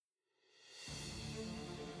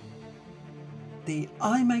the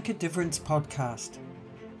I Make a Difference podcast,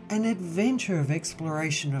 an adventure of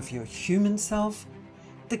exploration of your human self,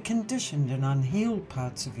 the conditioned and unhealed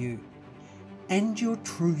parts of you, and your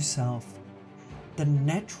true self, the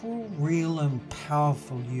natural, real and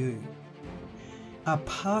powerful you. A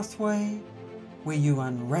pathway where you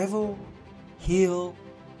unravel, heal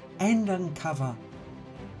and uncover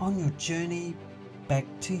on your journey back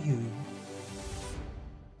to you.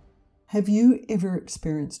 Have you ever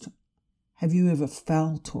experienced, have you ever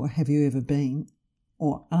felt, or have you ever been,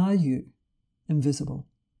 or are you invisible?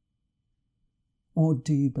 Or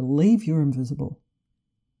do you believe you're invisible?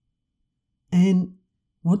 And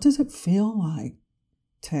what does it feel like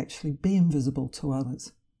to actually be invisible to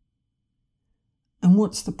others? And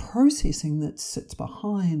what's the processing that sits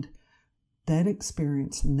behind that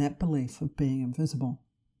experience and that belief of being invisible?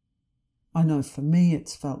 I know for me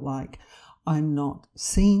it's felt like I'm not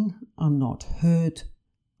seen, I'm not heard,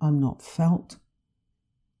 I'm not felt,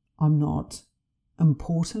 I'm not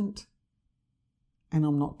important, and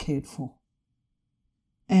I'm not cared for.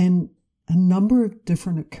 And a number of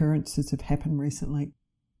different occurrences have happened recently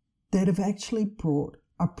that have actually brought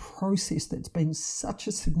a process that's been such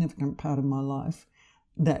a significant part of my life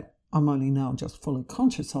that I'm only now just fully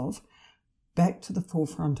conscious of, back to the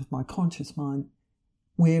forefront of my conscious mind,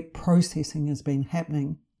 where processing has been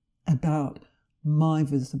happening about my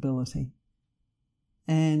visibility,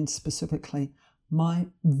 and specifically my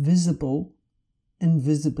visible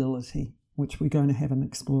invisibility, which we're going to have an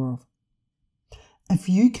explore of. If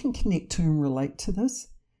you can connect to and relate to this,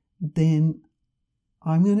 then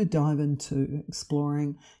I'm going to dive into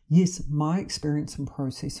exploring, yes, my experience and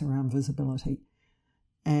process around visibility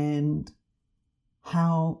and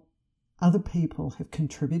how other people have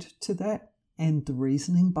contributed to that and the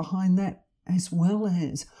reasoning behind that, as well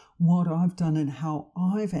as what I've done and how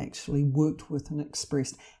I've actually worked with and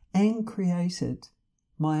expressed and created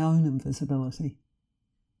my own invisibility.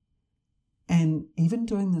 And even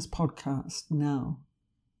doing this podcast now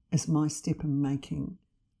is my step in making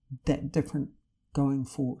that different going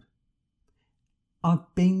forward.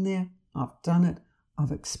 I've been there, I've done it,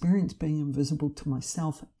 I've experienced being invisible to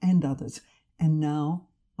myself and others, and now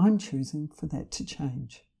I'm choosing for that to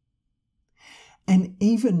change. And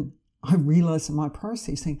even I realized in my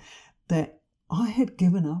processing that I had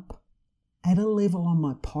given up at a level on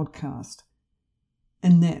my podcast,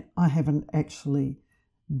 and that I haven't actually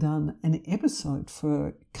done an episode for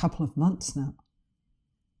a couple of months now.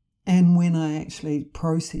 And when I actually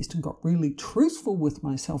processed and got really truthful with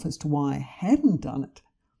myself as to why I hadn't done it,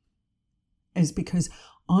 is because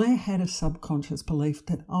I had a subconscious belief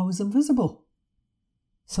that I was invisible.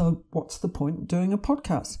 So what's the point in doing a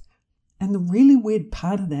podcast? And the really weird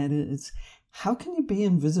part of that is, how can you be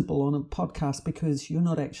invisible on a podcast because you're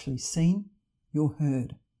not actually seen, you're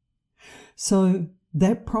heard? So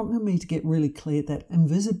that prompted me to get really clear that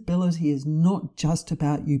invisibility is not just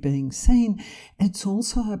about you being seen, it's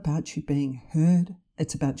also about you being heard,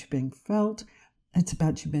 it's about you being felt, it's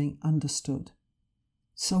about you being understood.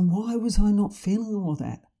 So why was I not feeling all of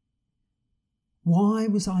that? Why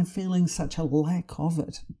was I feeling such a lack of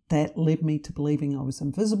it that led me to believing I was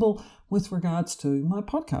invisible with regards to my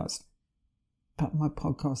podcast? But my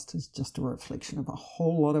podcast is just a reflection of a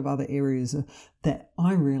whole lot of other areas that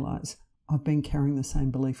I realize I've been carrying the same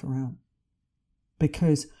belief around.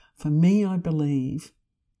 Because for me, I believe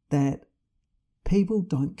that people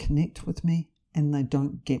don't connect with me and they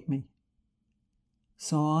don't get me.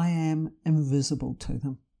 So I am invisible to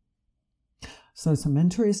them. So some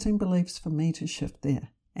interesting beliefs for me to shift there.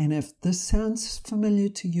 And if this sounds familiar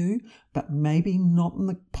to you, but maybe not in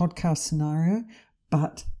the podcast scenario,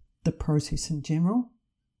 but the process in general,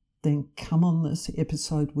 then come on this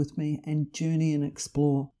episode with me and journey and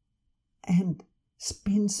explore and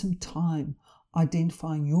spend some time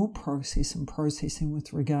identifying your process and processing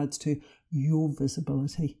with regards to your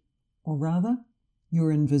visibility, or rather,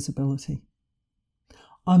 your invisibility.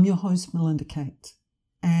 I'm your host, Melinda Cates,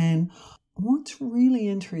 and what's really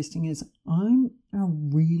interesting is I'm a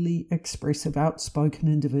really expressive, outspoken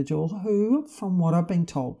individual who, from what I've been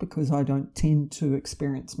told, because I don't tend to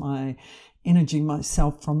experience my energy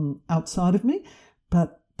myself from outside of me,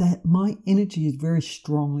 but that my energy is very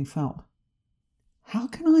strongly felt. How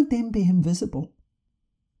can I then be invisible?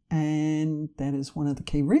 And that is one of the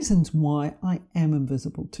key reasons why I am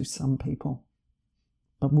invisible to some people.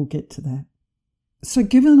 But we'll get to that. So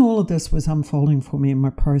given all of this was unfolding for me in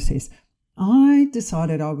my process, I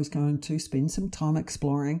decided I was going to spend some time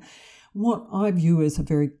exploring what I view as a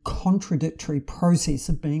very contradictory process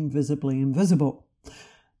of being visibly invisible.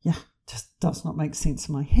 Yeah, just does not make sense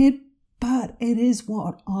in my head, but it is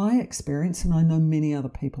what I experience and I know many other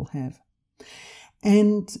people have.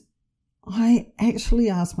 And I actually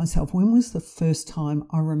asked myself, when was the first time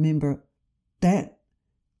I remember that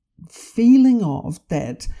feeling of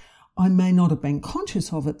that I may not have been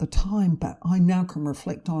conscious of at the time, but I now can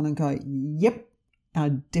reflect on and go, yep, I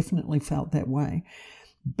definitely felt that way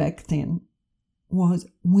back then, was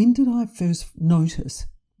when did I first notice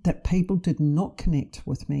that people did not connect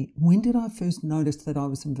with me? When did I first notice that I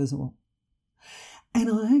was invisible? And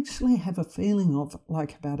I actually have a feeling of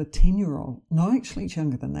like about a 10-year-old, no, actually it's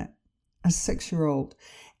younger than that, a 6-year-old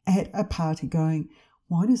at a party going,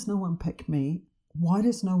 why does no one pick me? Why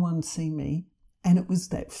does no one see me? And it was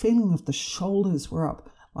that feeling of the shoulders were up,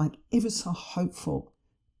 like ever so hopeful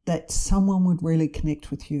that someone would really connect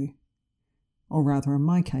with you, or rather in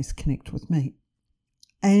my case, connect with me.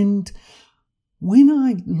 And when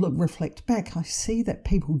I reflect back, I see that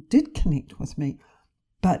people did connect with me,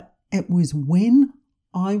 but it was when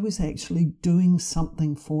I was actually doing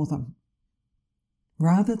something for them,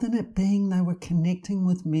 rather than it being they were connecting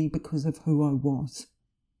with me because of who I was.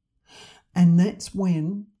 And that's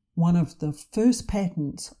when one of the first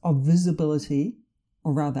patterns of visibility,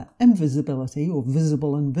 or rather invisibility, or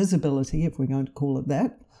visible invisibility, if we're going to call it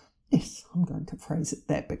that, yes, I'm going to phrase it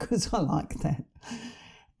that because I like that,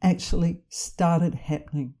 actually started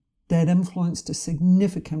happening. That influenced a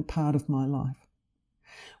significant part of my life,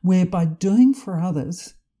 where by doing for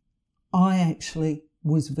others, I actually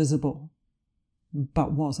was visible.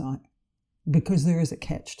 But was I? Because there is a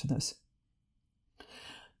catch to this.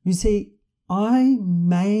 You see, I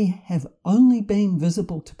may have only been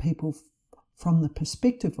visible to people from the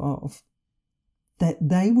perspective of that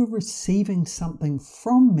they were receiving something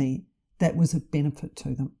from me that was of benefit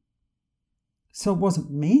to them. So it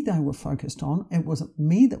wasn't me they were focused on. It wasn't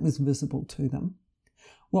me that was visible to them.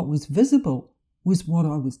 What was visible was what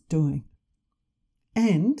I was doing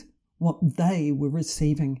and what they were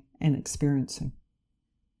receiving and experiencing.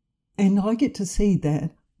 And I get to see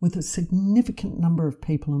that with a significant number of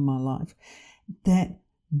people in my life, that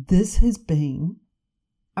this has been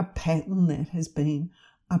a pattern that has been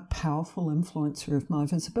a powerful influencer of my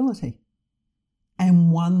visibility,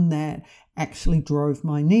 and one that actually drove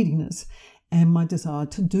my neediness and my desire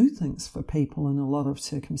to do things for people in a lot of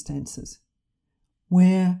circumstances,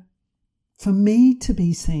 where for me to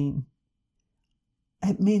be seen,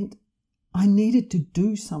 it meant I needed to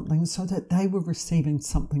do something so that they were receiving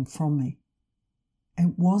something from me.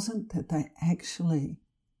 It wasn't that they actually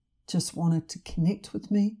just wanted to connect with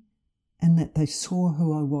me and that they saw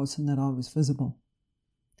who I was and that I was visible.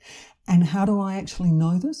 And how do I actually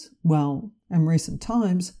know this? Well, in recent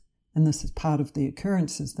times, and this is part of the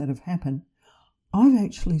occurrences that have happened, I've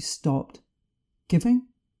actually stopped giving,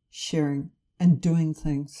 sharing, and doing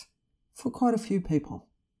things for quite a few people.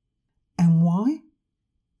 And why?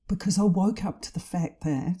 Because I woke up to the fact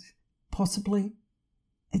that possibly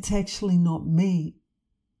it's actually not me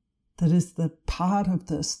that is the part of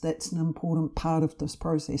this that's an important part of this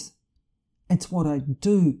process. It's what I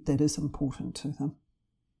do that is important to them.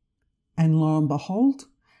 And lo and behold,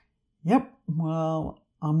 yep, well,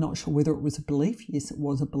 I'm not sure whether it was a belief. Yes, it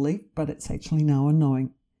was a belief, but it's actually now a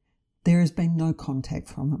knowing. There has been no contact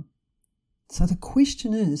from them. So the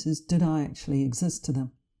question is did I actually exist to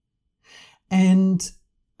them? And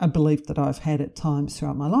a belief that I've had at times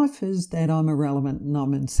throughout my life is that I'm irrelevant and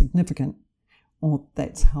I'm insignificant, or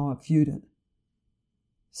that's how I viewed it.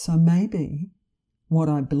 So maybe what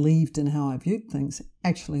I believed and how I viewed things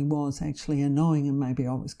actually was actually a knowing, and maybe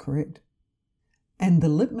I was correct. And the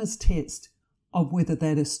litmus test of whether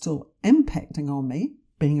that is still impacting on me,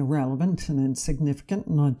 being irrelevant and insignificant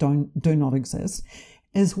and I do not exist,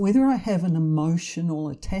 is whether I have an emotional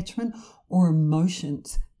attachment or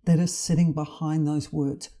emotions that are sitting behind those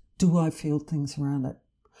words. Do I feel things around it?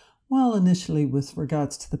 Well, initially with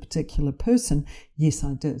regards to the particular person, yes,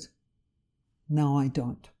 I did. Now I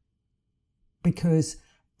don't. Because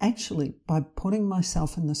actually, by putting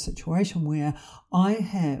myself in the situation where I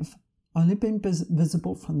have only been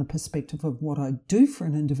visible from the perspective of what I do for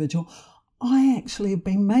an individual, I actually have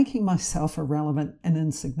been making myself irrelevant and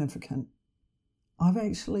insignificant. I've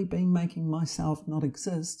actually been making myself not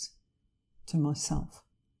exist to myself.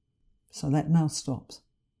 So that now stops.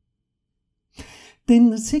 Then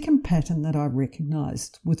the second pattern that I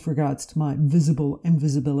recognized with regards to my visible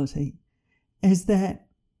invisibility is that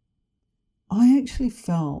I actually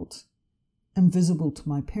felt invisible to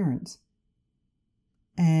my parents.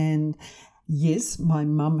 And yes, my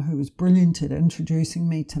mum, who was brilliant at introducing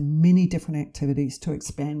me to many different activities to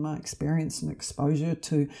expand my experience and exposure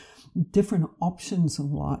to different options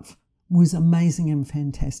in life, was amazing and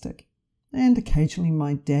fantastic. And occasionally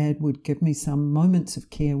my dad would give me some moments of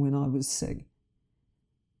care when I was sick.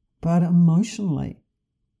 But emotionally,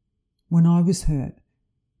 when I was hurt,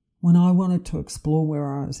 when I wanted to explore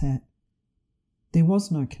where I was at, there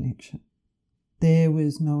was no connection. There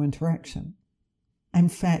was no interaction. In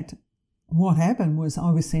fact, what happened was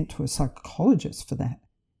I was sent to a psychologist for that,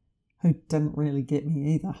 who didn't really get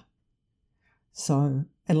me either. So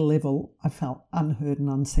at a level, I felt unheard and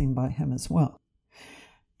unseen by him as well.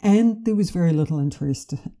 And there was very little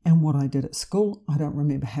interest in what I did at school. I don't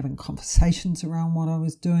remember having conversations around what I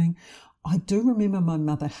was doing. I do remember my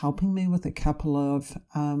mother helping me with a couple of,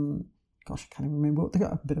 I can't even remember what they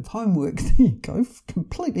got, a bit of homework. There you go.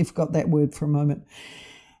 Completely forgot that word for a moment.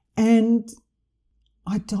 And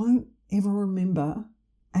I don't ever remember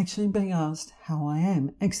actually being asked how I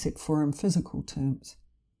am, except for in physical terms.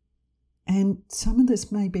 And some of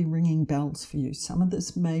this may be ringing bells for you. Some of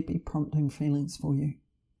this may be prompting feelings for you.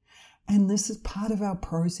 And this is part of our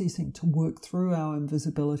processing to work through our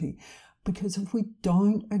invisibility. Because if we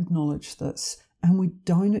don't acknowledge this and we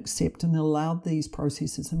don't accept and allow these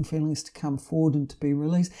processes and feelings to come forward and to be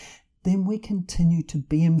released, then we continue to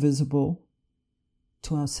be invisible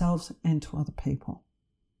to ourselves and to other people.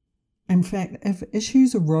 In fact, if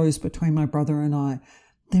issues arose between my brother and I,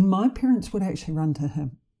 then my parents would actually run to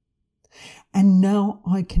him. And now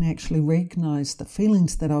I can actually recognize the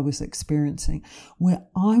feelings that I was experiencing, where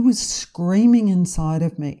I was screaming inside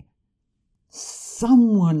of me,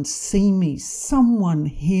 someone see me, someone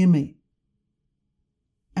hear me.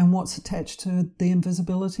 And what's attached to the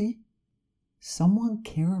invisibility? Someone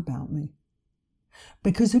care about me.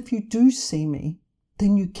 Because if you do see me,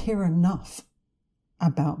 then you care enough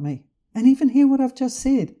about me. And even hear what I've just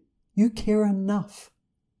said, you care enough.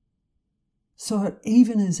 So it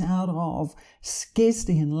even is out of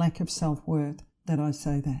scarcity and lack of self-worth that I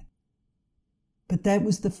say that. But that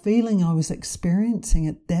was the feeling I was experiencing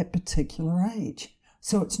at that particular age.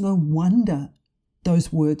 So it's no wonder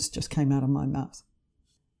those words just came out of my mouth.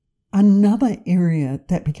 Another area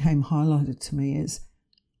that became highlighted to me is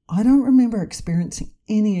I don't remember experiencing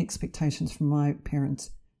any expectations from my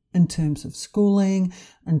parents in terms of schooling,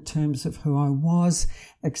 in terms of who I was,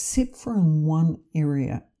 except for in one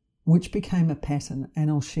area, which became a pattern, and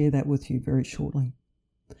I'll share that with you very shortly.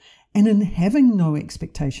 And in having no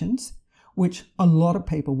expectations, which a lot of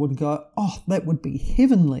people would go, oh, that would be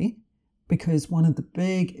heavenly, because one of the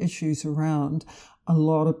big issues around a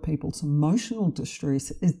lot of people's emotional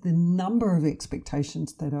distress is the number of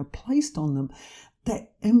expectations that are placed on them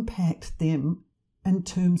that impact them in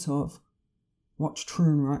terms of what's true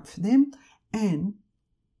and right for them and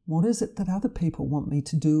what is it that other people want me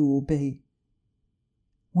to do or be.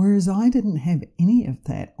 Whereas I didn't have any of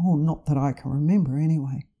that, or not that I can remember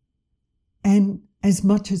anyway. And as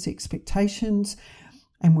much as expectations,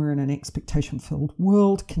 and we're in an expectation-filled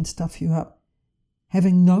world, can stuff you up,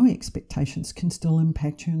 having no expectations can still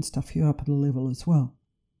impact you and stuff you up at a level as well.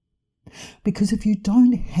 Because if you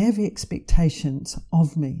don't have expectations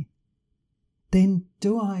of me, then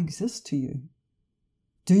do I exist to you?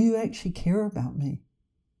 Do you actually care about me?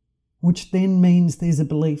 Which then means there's a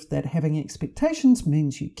belief that having expectations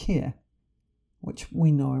means you care, which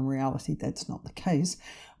we know in reality that's not the case,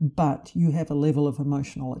 but you have a level of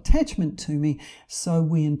emotional attachment to me, so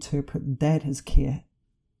we interpret that as care.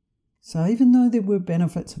 So even though there were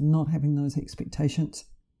benefits of not having those expectations,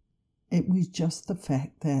 it was just the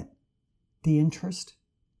fact that the interest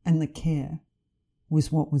and the care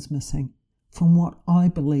was what was missing from what I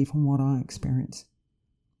believe and what I experience.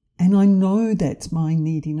 And I know that's my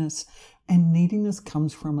neediness, and neediness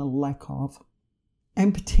comes from a lack of.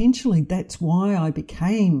 And potentially that's why I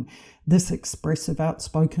became this expressive,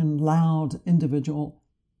 outspoken, loud individual,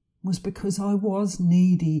 was because I was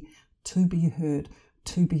needy to be heard,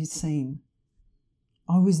 to be seen.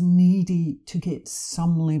 I was needy to get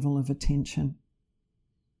some level of attention.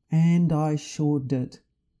 And I sure did,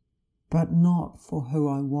 but not for who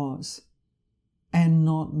I was, and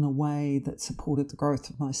not in a way that supported the growth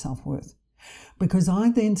of my self-worth. Because I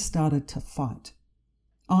then started to fight.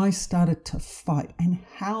 And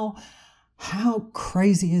how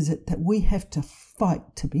crazy is it that we have to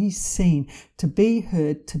fight to be seen, to be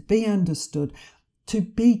heard, to be understood, to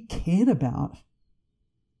be cared about.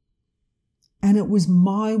 And it was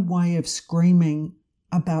my way of screaming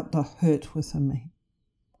about the hurt within me.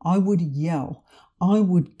 I would yell, I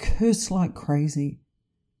would curse like crazy,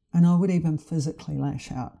 and I would even physically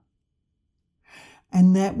lash out.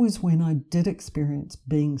 And that was when I did experience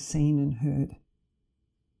being seen and heard.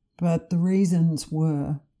 But the reasons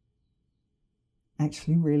were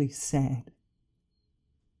actually really sad.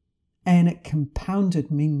 And it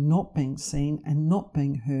compounded me not being seen and not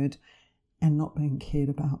being heard and not being cared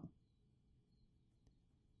about.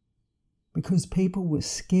 because people were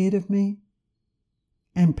scared of me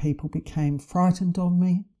and people became frightened of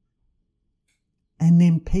me. And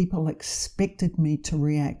then people expected me to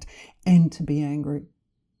react and to be angry.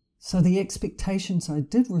 So the expectations I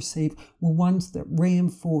did receive were ones that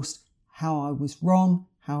reinforced how I was wrong,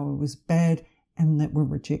 how I was bad, and that were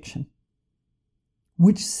rejection.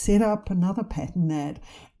 Which set up another pattern that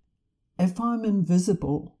if I'm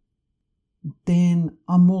invisible, then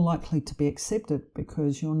I'm more likely to be accepted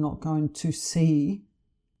because you're not going to see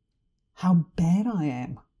how bad I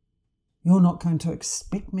am. You're not going to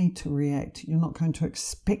expect me to react. You're not going to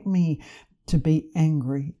expect me to be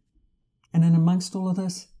angry. And in amongst all of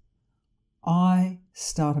this, I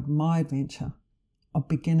started my adventure of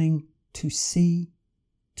beginning to see,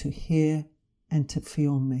 to hear, and to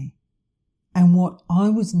feel me. And what I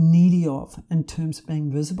was needy of in terms of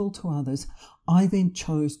being visible to others, I then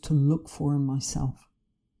chose to look for in myself.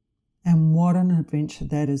 And what an adventure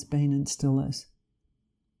that has been and still is.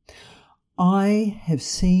 I have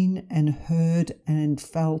seen and heard and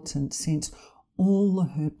felt and sensed all the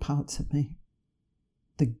hurt parts of me.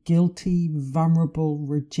 The guilty, vulnerable,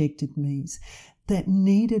 rejected me's that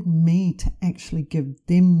needed me to actually give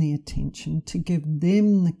them the attention, to give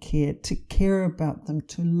them the care, to care about them,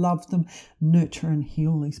 to love them, nurture and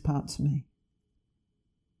heal these parts of me.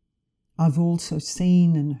 I've also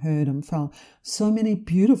seen and heard and felt so many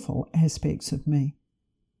beautiful aspects of me.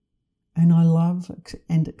 And I love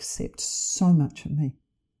and accept so much of me.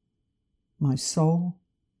 My soul,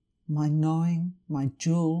 my knowing, my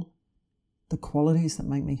jewel, the qualities that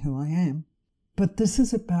make me who I am. But this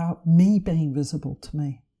is about me being visible to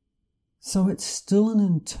me. So it's still an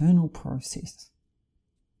internal process.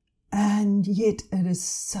 And yet it is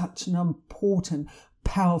such an important,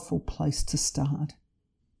 powerful place to start.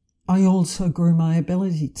 I also grew my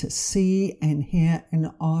ability to see and hear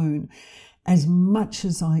and own as much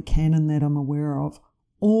as I can and that I'm aware of,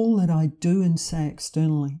 all that I do and say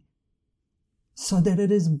externally, so that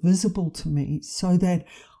it is visible to me, so that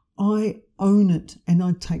I own it and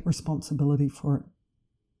I take responsibility for it.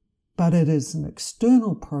 But it is an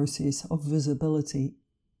external process of visibility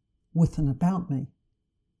with and about me.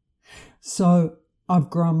 So I've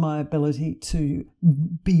grown my ability to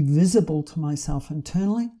be visible to myself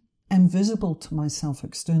internally and visible to myself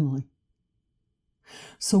externally.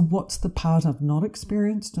 So what's the part I've not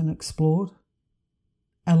experienced and explored?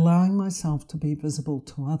 Allowing myself to be visible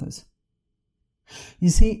to others. You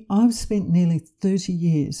see, I've spent nearly 30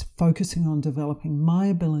 years focusing on developing my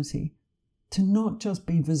ability to not just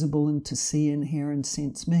be visible and to see and hear and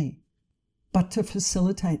sense me, but to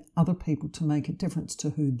facilitate other people to make a difference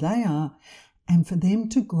to who they are and for them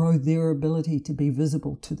to grow their ability to be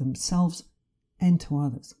visible to themselves and to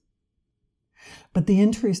others. But the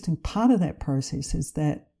interesting part of that process is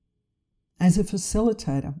that as a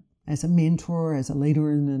facilitator, as a mentor, as a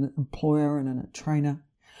leader and an employer and a trainer,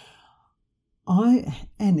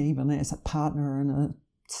 and even as a partner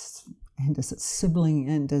and as a sibling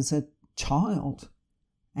and as a child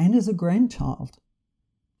and as a grandchild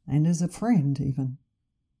and as a friend even,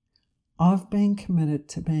 I've been committed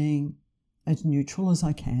to being as neutral as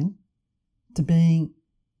I can, to being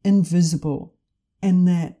invisible, and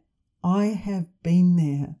that I have been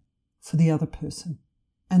there for the other person,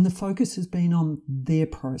 and the focus has been on their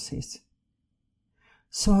process.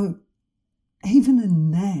 So even in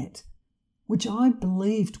that, which I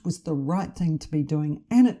believed was the right thing to be doing,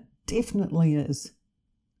 and it definitely is,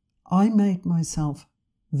 I made myself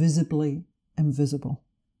visibly invisible.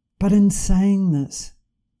 But in saying this,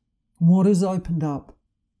 what has opened up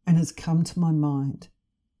and has come to my mind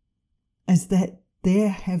is that there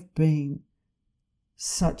have been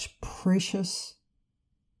such precious,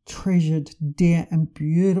 treasured, dear and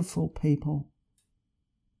beautiful people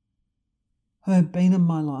who have been in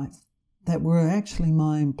my life that were actually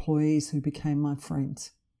my employees who became my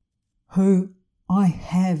friends, who I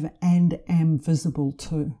have and am visible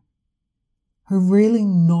to, who really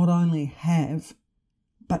not only have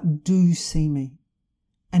but do see me,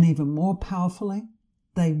 and even more powerfully,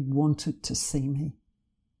 they wanted to see me.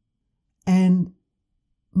 And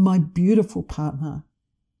my beautiful partner,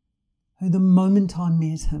 who the moment I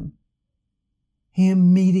met him, he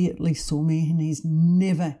immediately saw me, and he's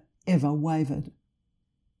never ever wavered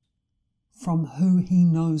from who he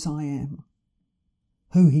knows I am,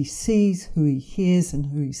 who he sees, who he hears, and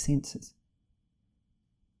who he senses.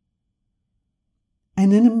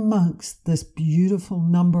 And in amongst this beautiful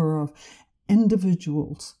number of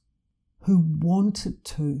individuals who wanted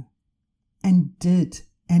to and did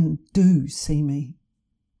and do see me,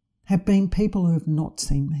 have been people who have not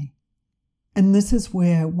seen me. And this is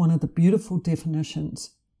where one of the beautiful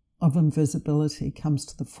definitions of invisibility comes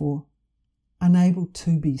to the fore. unable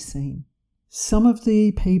to be seen. Some of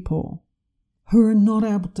the people who are not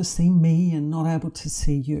able to see me and not able to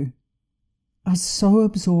see you are so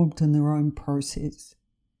absorbed in their own process.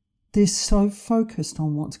 They're so focused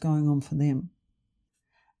on what's going on for them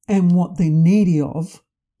and what they're needy of,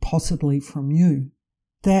 possibly from you,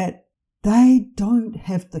 that they don't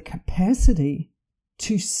have the capacity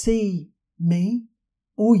to see me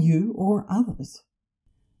or you or others.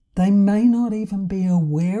 They may not even be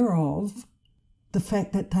aware of the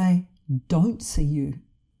fact that they don't see you,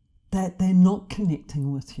 that they're not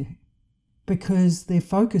connecting with you, because their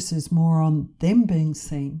focus is more on them being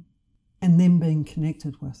seen and them being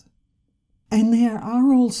connected with. And there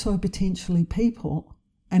are also potentially people,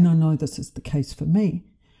 and I know this is the case for me,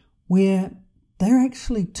 where they're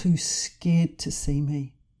actually too scared to see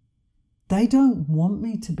me. They don't want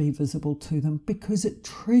me to be visible to them because it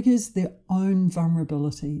triggers their own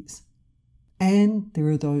vulnerabilities. And there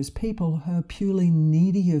are those people who are purely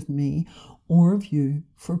needy of me or of you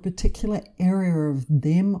for a particular area of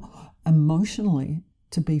them emotionally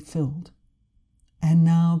to be filled. And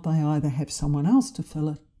now they either have someone else to fill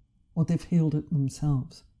it or they've healed it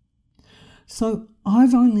themselves. So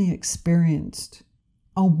I've only experienced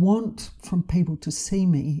a want from people to see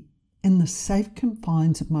me in the safe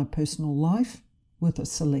confines of my personal life with a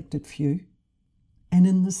selected few, and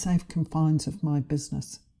in the safe confines of my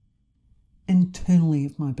business, internally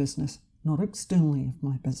of my business, not externally of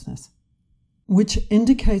my business, which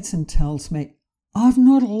indicates and tells me I've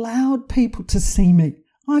not allowed people to see me.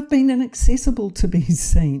 I've been inaccessible to be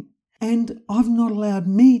seen, and I've not allowed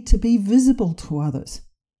me to be visible to others.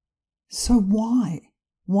 So why?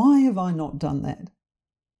 Why have I not done that?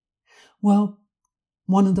 Well,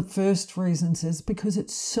 one of the first reasons is because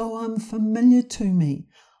it's so unfamiliar to me.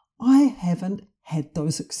 I haven't had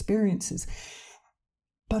those experiences.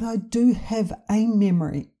 But I do have a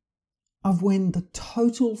memory of when the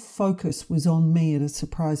total focus was on me at a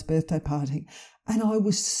surprise birthday party, and I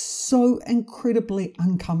was so incredibly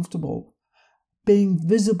uncomfortable being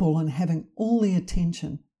visible and having all the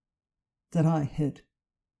attention that I hid.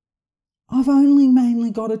 I've only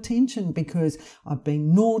mainly got attention because I've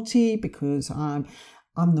been naughty, because I'm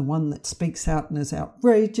the one that speaks out and is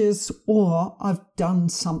outrageous, or I've done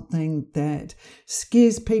something that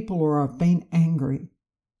scares people, or I've been angry.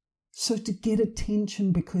 So to get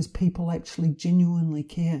attention because people actually genuinely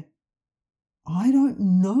care, I don't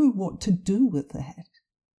know what to do with that.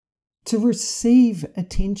 To receive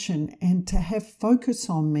attention and to have focus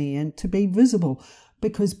on me and to be visible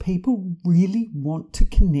because people really want to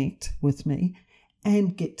connect with me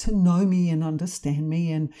and get to know me and understand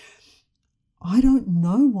me, and I don't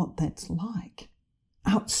know what that's like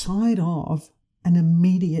outside of an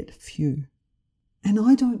immediate few. And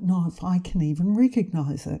I don't know if I can even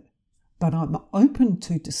recognize it. But I'm open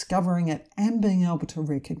to discovering it and being able to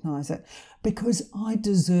recognize it because I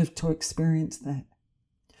deserve to experience that.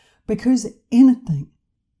 Because anything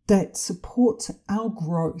that supports our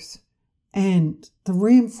growth and the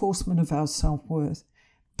reinforcement of our self-worth,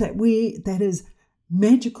 that is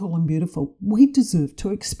magical and beautiful, we deserve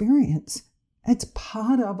to experience. It's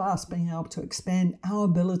part of us being able to expand our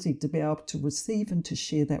ability to be able to receive and to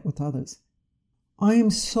share that with others. I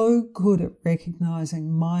am so good at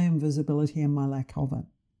recognizing my invisibility and my lack of it.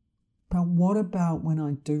 But what about when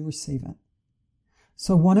I do receive it?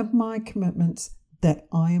 So one of my commitments that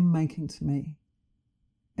I am making to me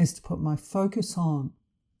is to put my focus on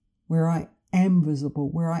where I am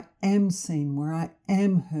visible, where I am seen, where I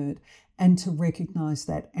am heard, and to recognize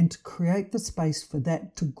that and to create the space for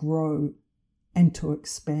that to grow and to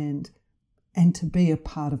expand and to be a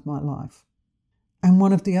part of my life. And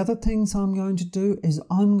one of the other things I'm going to do is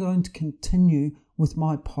I'm going to continue with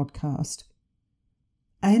my podcast.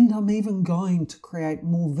 And I'm even going to create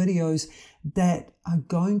more videos that are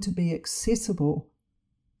going to be accessible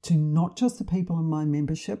to not just the people in my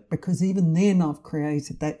membership, because even then I've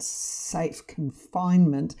created that safe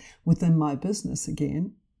confinement within my business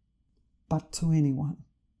again, but to anyone.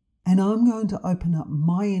 And I'm going to open up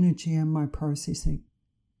my energy and my processing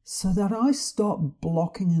so that I stop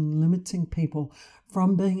blocking and limiting people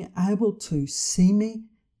from being able to see me,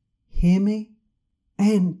 hear me,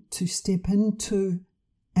 and to step into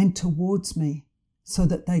and towards me so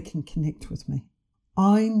that they can connect with me.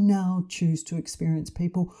 I now choose to experience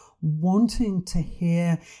people wanting to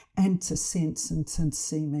hear and to sense and to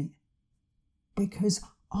see me because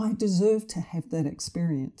I deserve to have that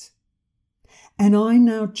experience. And I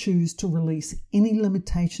now choose to release any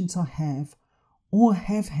limitations I have or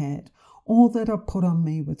have had or that are put on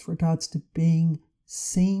me with regards to being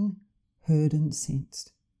seen, heard and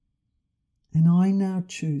sensed. And I now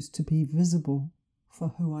choose to be visible for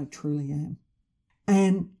who I truly am.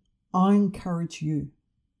 And I encourage you,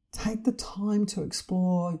 take the time to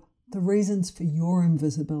explore the reasons for your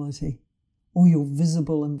invisibility or your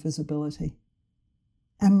visible invisibility,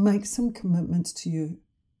 and make some commitments to you,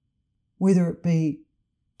 whether it be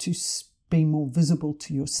to be more visible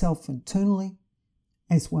to yourself internally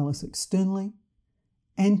as well as externally,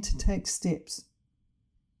 and to take steps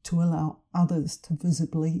to allow others to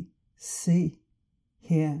visibly see,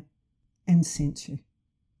 hear, and sense you.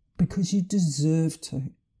 Because you deserve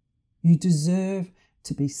to. You deserve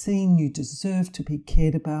to be seen, you deserve to be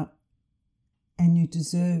cared about, and you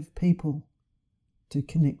deserve people to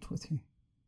connect with you.